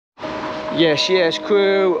Yes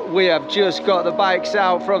crew, we have just got the bikes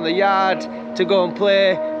out from the yard to go and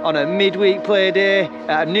play on a midweek play day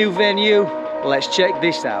at a new venue. Let's check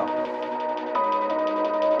this out.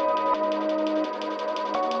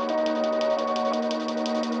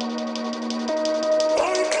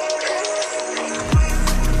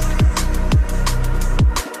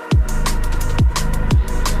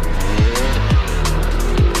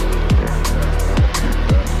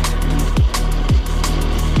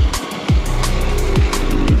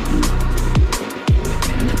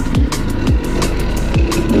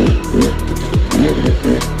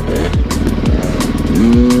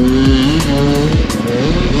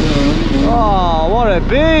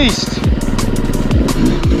 Beast!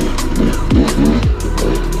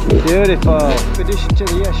 Beautiful. Addition to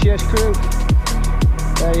the yes crew.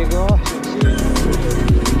 There you go.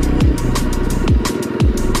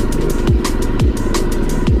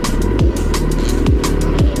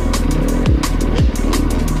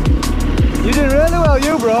 You did really well,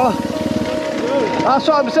 you bro. That's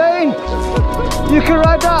what I'm saying. You can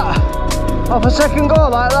ride that off a second go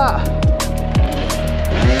like that.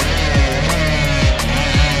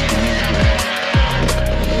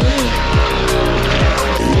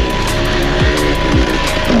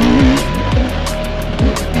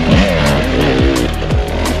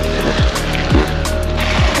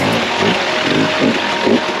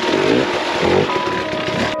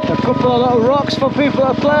 A couple of little rocks for people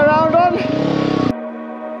to play around on.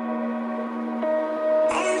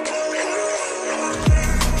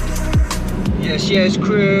 Yes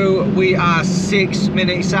crew, we are 6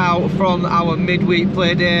 minutes out from our midweek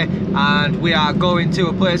play day and we are going to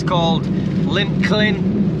a place called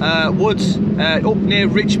Lincoln Woods up near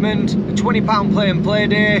Richmond. A £20 play and play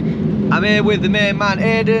day. I'm here with the main man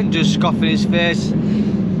Aidan, just scoffing his face,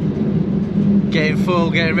 getting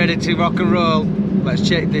full, getting ready to rock and roll. Let's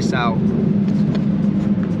check this out.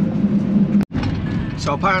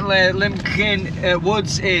 So apparently Lincoln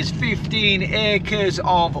Woods is 15 acres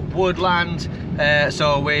of woodland.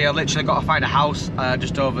 So we have literally got to find a house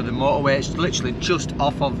just over the motorway. It's literally just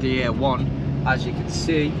off of the A1, as you can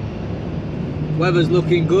see. Weather's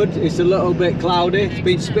looking good. It's a little bit cloudy. It's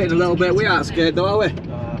been spitting a little bit. We aren't scared though, are we?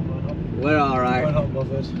 We're alright. We're not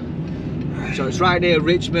bothered. So it's right near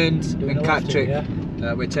Richmond and Cattrick.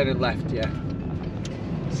 Yeah? We're turning left, yeah.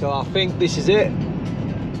 So I think this is it.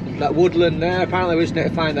 That woodland there. Apparently we just need to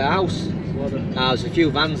find the house. There's a few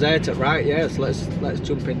vans there to right, yeah. So let's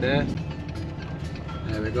jump in there.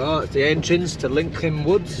 There we go. It's the entrance to Lincoln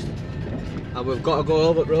Woods, and we've got to go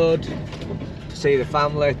over the road to see the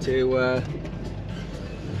family to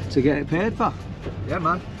get it paid for. Yeah,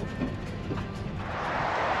 man.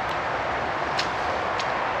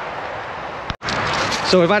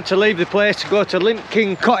 So we've had to leave the place to go to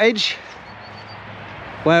Lincoln Cottage,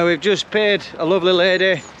 where we've just paid a lovely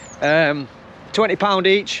lady £20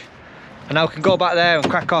 each, and now we can go back there and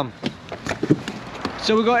crack on.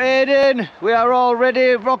 So we've got Aidan, we are all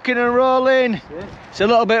ready, rocking and rolling. It's a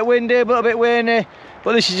little bit windy, a little bit rainy,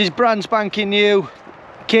 but this is his brand spanking new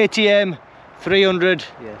KTM 300.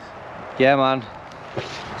 Yes. Yeah, man.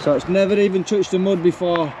 So it's never even touched the mud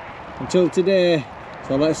before until today,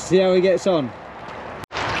 so let's see how he gets on.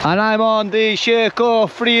 And I'm on the Sherco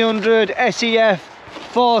 300 SEF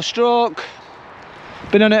 4-stroke.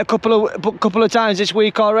 Been on it a couple of times this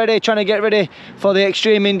week already, trying to get ready for the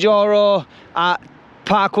Extreme Enduro at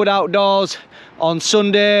Parkwood Outdoors on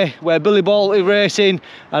Sunday, where Billy Bolt is racing,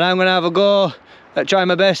 and I'm going to have a go at trying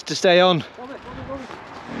my best to stay on.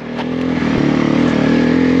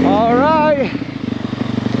 Alright,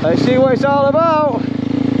 let's see what it's all about.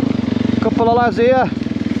 A couple of lads here.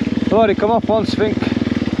 I've already come off once, I think.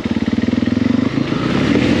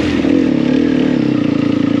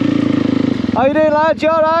 How you doing, lads? You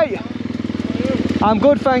alright? I'm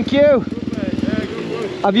good, thank you.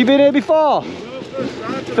 Have you been here before?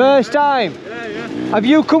 First time? Yeah. Have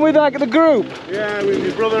you come with like the group? Yeah, with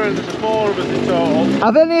my brother, and there's 4 of us in total.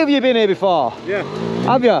 Have any of you been here before? Yeah.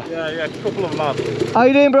 Have you? Yeah, a couple of lads. How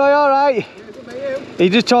you doing, bro? You alright? Yeah, good, mate, you? He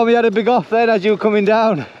just told me you had a big off then as you were coming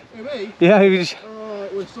down. Who, me? Yeah, he was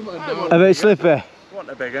it was a bit slippy.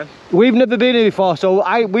 Wasn't a big one. We've never been here before, so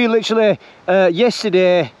we literally,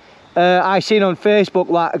 yesterday, I seen on Facebook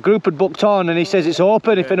like a group had booked on, and he says it's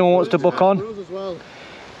open if anyone wants to book on.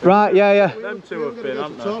 Right, yeah. Them two have been,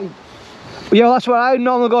 haven't they? Yeah, well, that's where I'm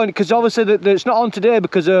normally going, because obviously it's not on today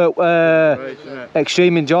because of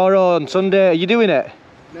Extreme Enduro on Sunday. Are you doing it?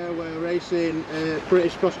 No, we're racing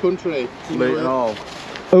British cross country.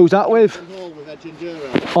 Who's that with? With Edge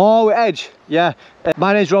Enduro. Oh, with Edge, yeah.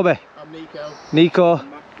 My name's Robbie. I'm Nico.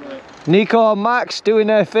 Nico and Max doing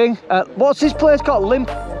their thing. What's this place called?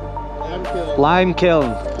 Lime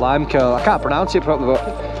kiln. Lime kiln. I can't pronounce it properly, but...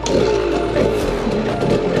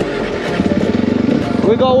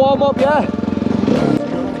 We go warm up, yeah?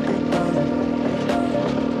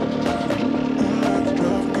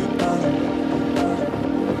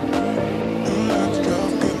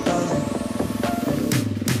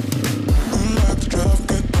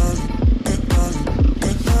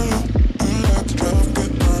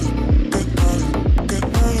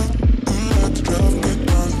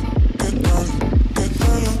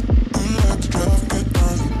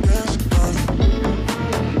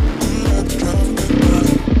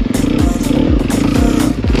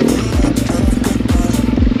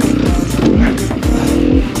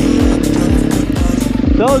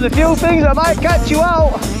 There's a few things that might catch you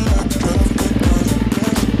out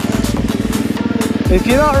if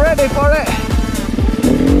you're not ready for it.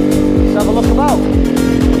 Let's have a look about.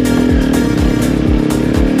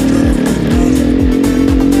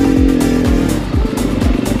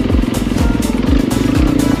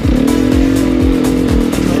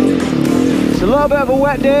 It's a little bit of a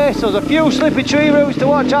wet day, so there's a few slippy tree roots to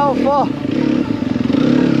watch out for.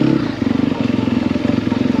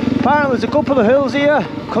 Apparently there's a couple of hills here.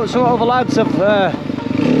 Some other lads have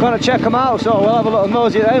gone to check them out, so we'll have a little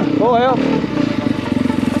nosy at them. Go way up.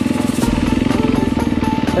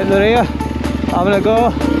 In the rear, having a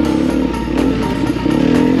go.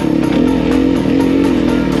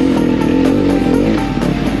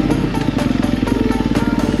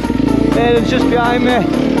 Aiden's just behind me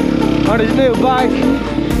on his new bike.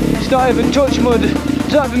 It's not even touched mud.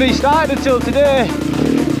 It's not even me started until today.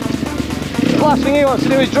 The last thing he wants to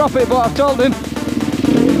do is drop it, but I've told him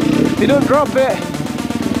if he doesn't drop it,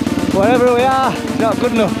 wherever we are, it's not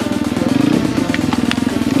good enough.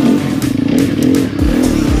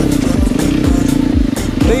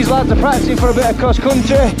 These lads are practicing for a bit of cross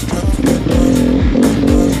country.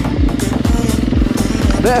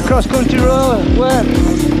 A bit of cross country road work,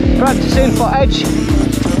 practicing for edge.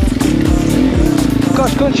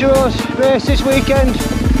 Cross country race this weekend.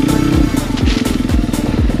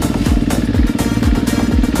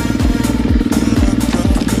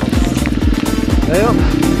 Hey up.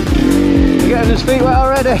 He's getting his feet wet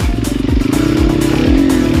already.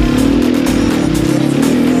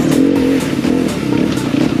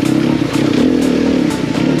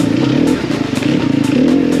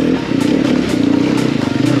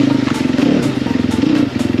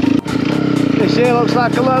 This here looks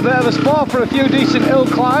like a little bit of a spot for a few decent hill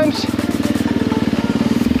climbs.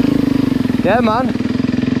 Yeah man,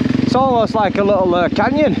 it's almost like a little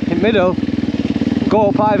canyon in the middle. Go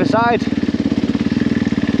up either side.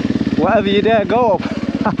 Whatever you dare go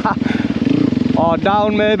up. Or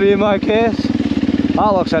down maybe in my case.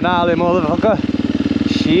 That looks a gnarly motherfucker.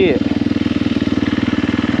 Shit.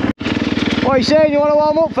 What are you saying? You want to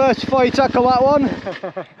warm up first before you tackle that one?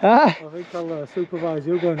 Huh? I think I'll supervise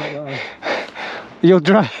you going up that. You'll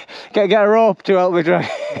get a rope to help me drag,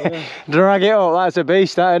 drag it up. That's a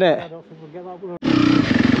beast, that, isn't it? I don't think we'll get that one.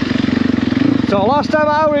 So last time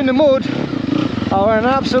I were in the mud, I were in an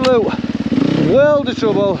absolute world of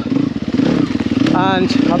trouble.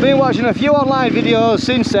 And I've been watching a few online videos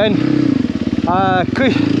since then.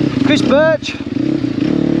 Chris Birch,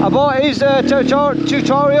 I bought his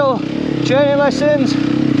tutorial training lessons,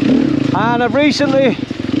 and I've recently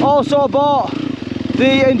also bought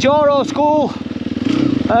the Enduro school,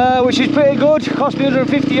 which is pretty good. Cost me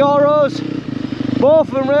 €150. Both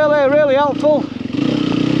of them really helpful.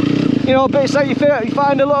 You know, bits that you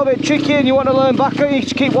find a little bit tricky and you want to learn back on, you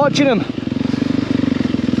just keep watching them.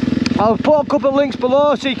 I'll put a couple of links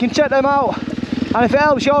below so you can check them out, and if it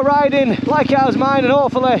helps your riding like it has mine, and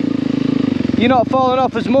hopefully you're not falling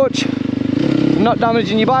off as much and not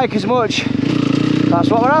damaging your bike as much, that's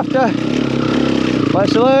what we're after.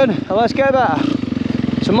 Let's learn and let's get better.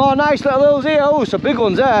 Some more nice little hills here. Oh, some big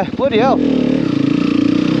ones there, bloody hell.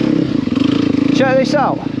 Check this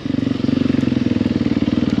out.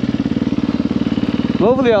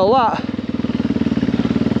 Lovely all that.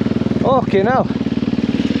 Okay now.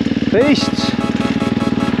 Beasts.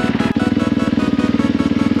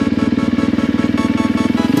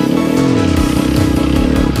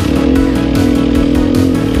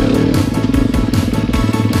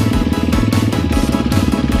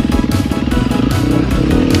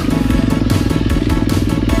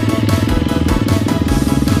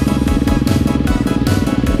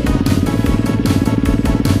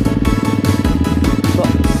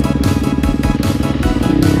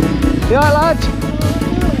 You alright, lad?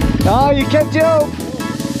 No, you kept it up.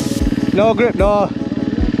 No grip, no.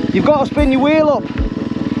 You've got to spin your wheel up.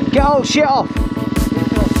 Get all shit off.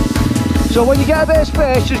 So when you get a bit of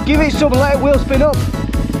space, just give it some and let the wheel spin up.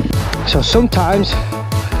 So sometimes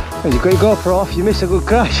when you've got your GoPro off, you miss a good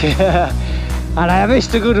crash. And I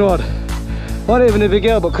missed a good one. Not even a big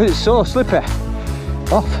hill, but because it's so slippery,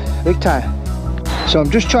 off big time. So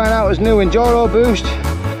I'm just trying out this new Enduro Boost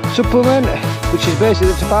supplement, which is basically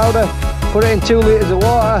just a powder. Put it in 2 litres of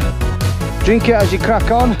water, drink it as you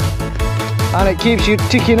crack on, and it keeps you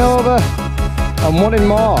ticking over and wanting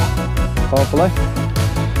more, hopefully.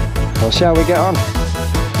 We'll see how we get on.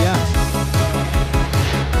 Yeah.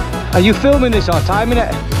 Are you filming this or timing it?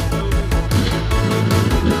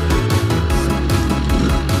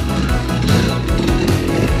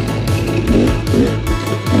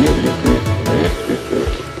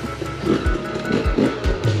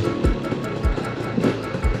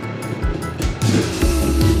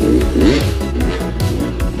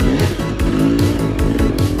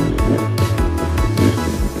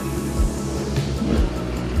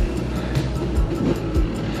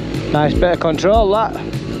 Nice bit of control, that.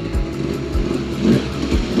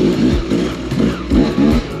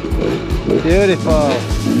 Beautiful.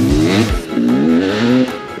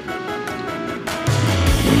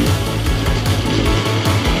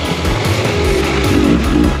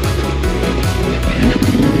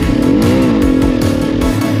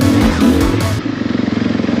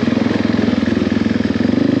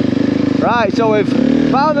 Right, so we've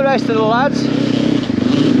found the rest of the lads.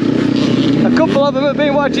 A couple of them have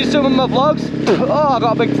been watching some of my vlogs. Oh, I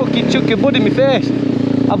got a big fucking chunk of mud in my face.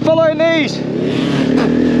 I'm following these.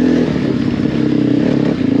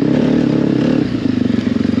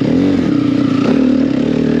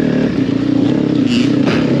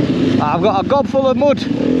 I've got a gob full of mud.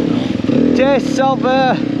 Tastes of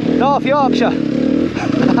North Yorkshire.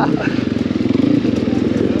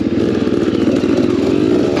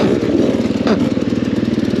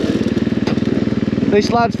 This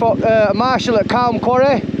lad's for Marshall at Calm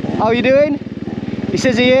Quarry. How are you doing? He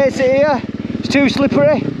says he hates it here. It's too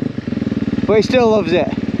slippery, but he still loves it.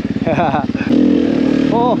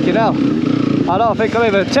 Oh, you know, I don't think I'll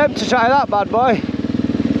even attempt to try that bad boy.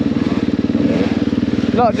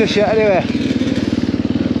 Not just yet, anyway.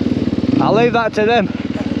 I'll leave that to them.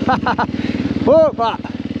 Whoa, that.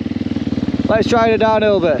 Let's try the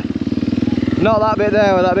downhill bit. Not that bit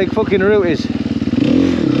there where that big fucking root is.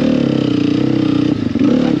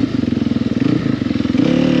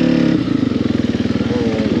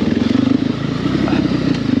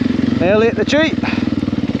 Nearly hit the tree.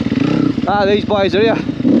 Ah, these boys are here.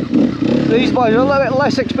 These boys are a little bit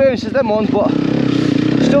less experienced as them ones, but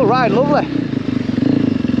still ride lovely.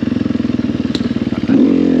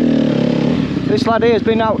 This lad here has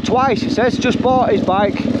been out twice, he says. Just bought his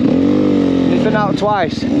bike. He's been out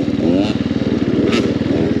twice.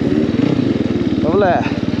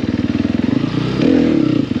 Lovely.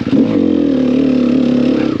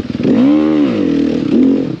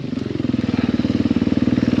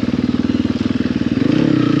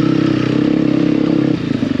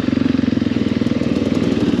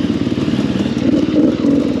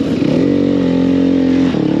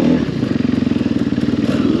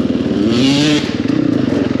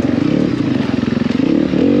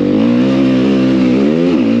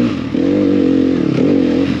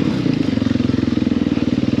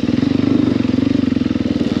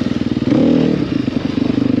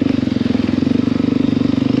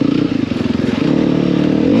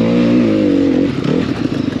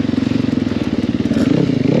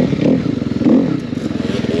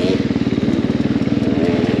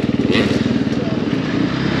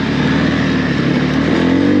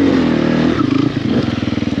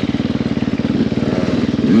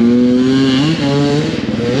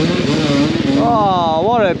 Oh,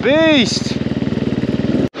 what a beast!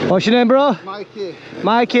 What's your name, bro? Mikey.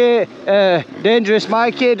 Mikey, dangerous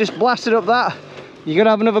Mikey, just blasted up that. You gonna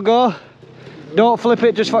have another go? Don't flip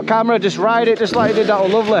it just for camera, just ride it just like you did, that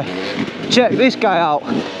was lovely. Check this guy out.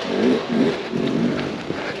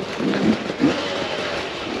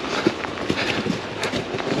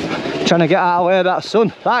 Trying to get out of the way of that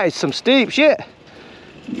sun. That is some steep shit.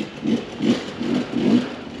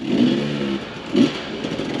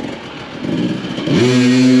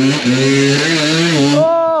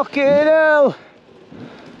 Fucking hell!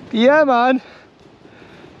 Yeah, man.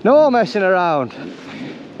 No messing around.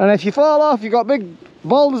 And if you fall off, you've got big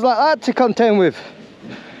boulders like that to contend with.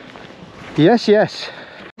 Yes, yes.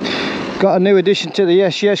 Got a new addition to the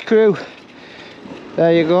Yes Yes crew.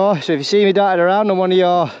 There you go. So if you see me darting around on one of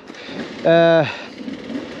your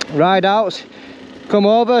ride outs, come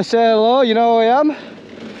over, say hello, you know who I am.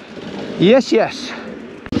 Yes, yes.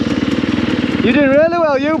 You're doing really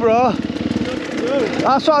well, you, bro.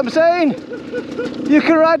 That's what I'm saying. You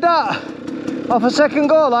can ride that off a second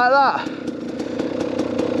go like that.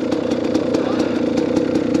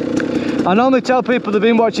 I normally tell people they've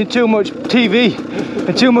been watching too much TV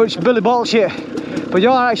and too much Billy Bolt shit, but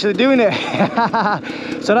you're actually doing it.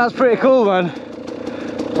 So that's pretty cool, man.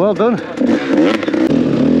 Well done.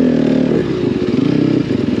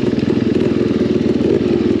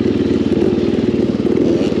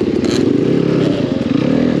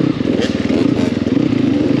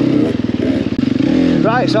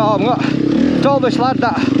 Right, so I told this lad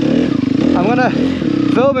that I'm going to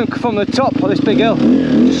film him from the top of this big hill,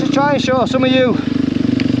 just to try and show some of you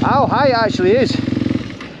how high it actually is.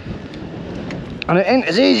 And it ain't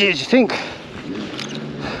as easy as you think.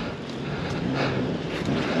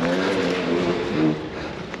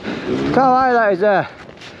 Look how high that is there.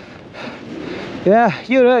 Yeah,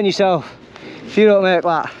 you're hurting yourself if you don't make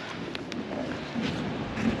that.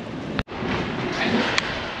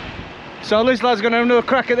 So this lad's going to have another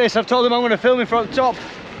crack at this. I've told him I'm going to film him from the top.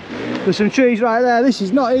 There's some trees right there. This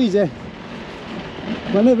is not easy.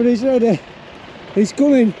 Whenever he's ready, he's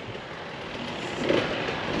coming.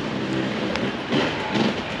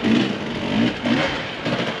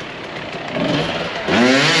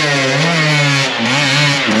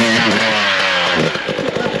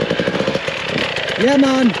 Yeah,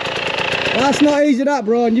 man. That's not easy, that,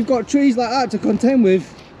 bro. And you've got trees like that to contend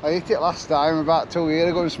with. I hit it last time about 2 years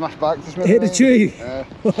ago and smashed back to hit the tree? Yeah.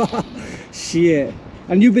 Shit.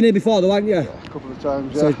 And you've been here before though, haven't you? Yeah, a couple of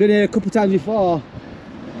times, yeah. So he's been here a couple of times before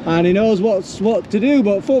and he knows what to do,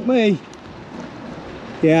 but fuck me.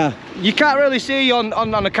 Yeah. You can't really see on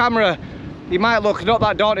the camera. It might look not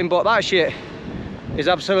that daunting, but that shit is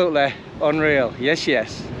absolutely unreal. Yes,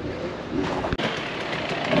 yes.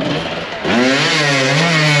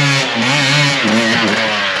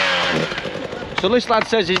 So this lad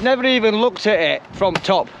says he's never even looked at it from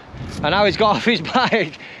top, and now he's got off his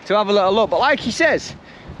bike to have a little look. But like he says,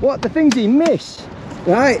 what the things he missed,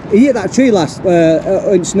 right? He hit that tree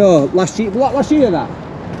in snow last year. What last year that?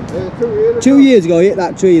 2 years ago. 2 years ago he hit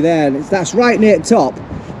that tree there, and that's right near the top.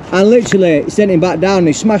 And literally it sent him back down. And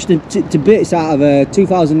he smashed it to bits out of a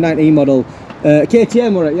 2019 model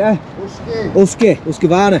KTM, were it? Yeah.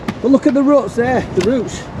 Husqvarna. But look at the roots there, the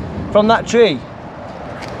roots from that tree.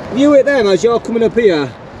 You hit them as you're coming up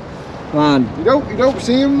here, man. You don't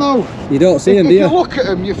see them though. You don't see them, do you? If you look at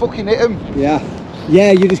them, you fucking hit them. Yeah.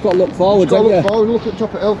 Yeah, you just got to look forward, don't you? Look forward, look at the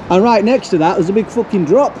top of the hill. And right next to that, there's a big fucking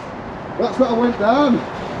drop. That's what I went down.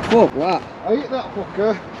 Fuck that. I hit that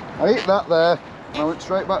fucker. I hit that there. And I went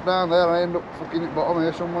straight back down there and I ended up fucking at the bottom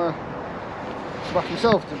here somewhere. Smash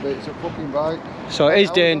myself to bits, a fucking bike. So it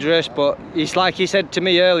is dangerous, but it's like he said to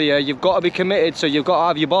me earlier, you've got to be committed, so you've got to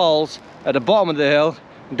have your balls at the bottom of the hill.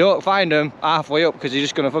 Don't find them halfway up because you're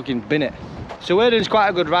just going to fucking bin it. So Aiden's quite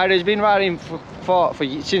a good rider. He's been riding for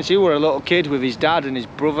since he was a little kid with his dad and his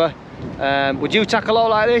brother. Would you tackle out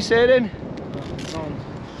like this, Aiden?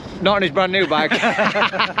 Not on his brand new bike.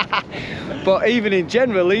 But even in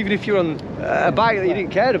general, even if you're on a bike that you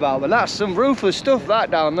didn't care about, but that's some ruthless stuff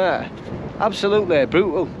that down there. Absolutely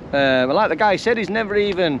brutal. Like the guy said, he's never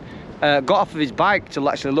even got off of his bike to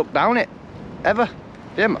actually look down it, ever.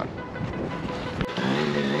 Yeah, man.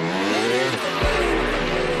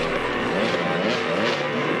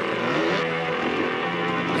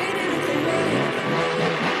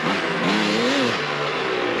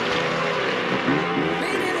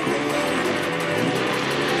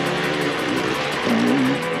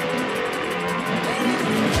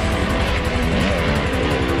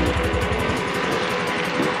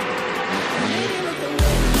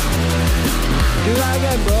 Do that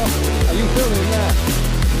again, bro. Are you filming there?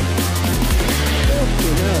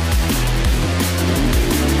 Fucking hell.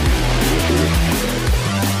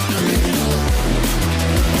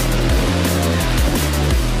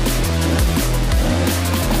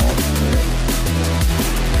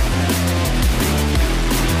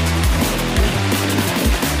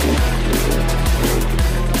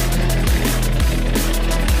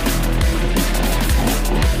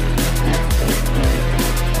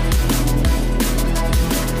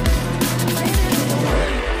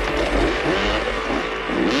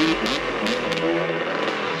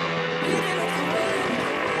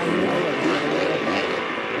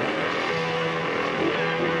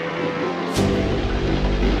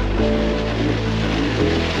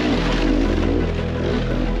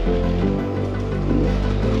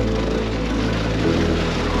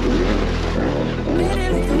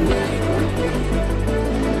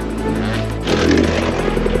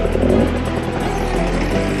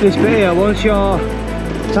 This bit here, once your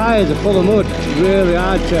tyres are full of mud, it's really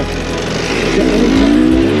hard to get any.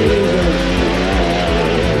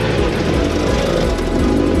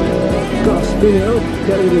 Got to spin it up,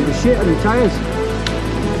 get rid of the shit on the tyres.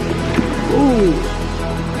 Ooh.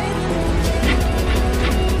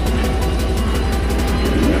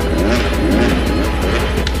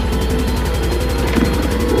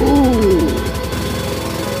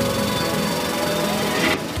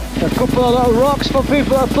 couple of little rocks for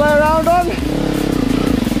people to play around on.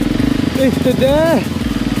 If the day.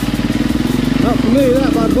 Not for me,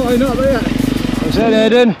 that bad boy, not there. What's that,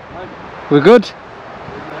 Aidan? We're good?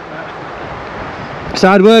 It's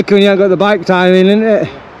hard work when you haven't got the bike timing, isn't it?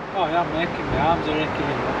 Oh yeah, I'm making my arms are aching.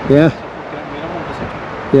 Yeah.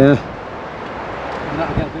 Yeah. And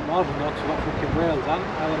that'll get a bit more than that, so I've got fucking whales,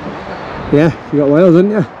 and Yeah, you got whales, haven't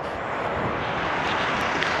you?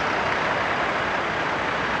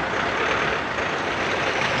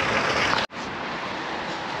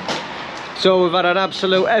 So we've had an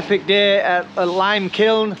absolute epic day at a lime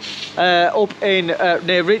kiln up in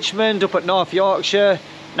near Richmond, up at North Yorkshire.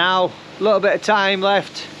 Now, a little bit of time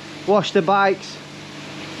left. Wash the bikes.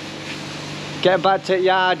 Get back to the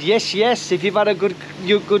yard. Yes, yes. If you've had a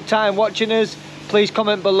good time watching us, please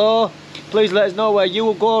comment below. Please let us know where you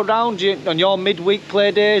will go around on your midweek play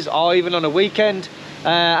days or even on a weekend.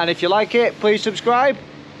 And if you like it, please subscribe.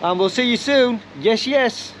 And we'll see you soon. Yes,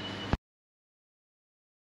 yes.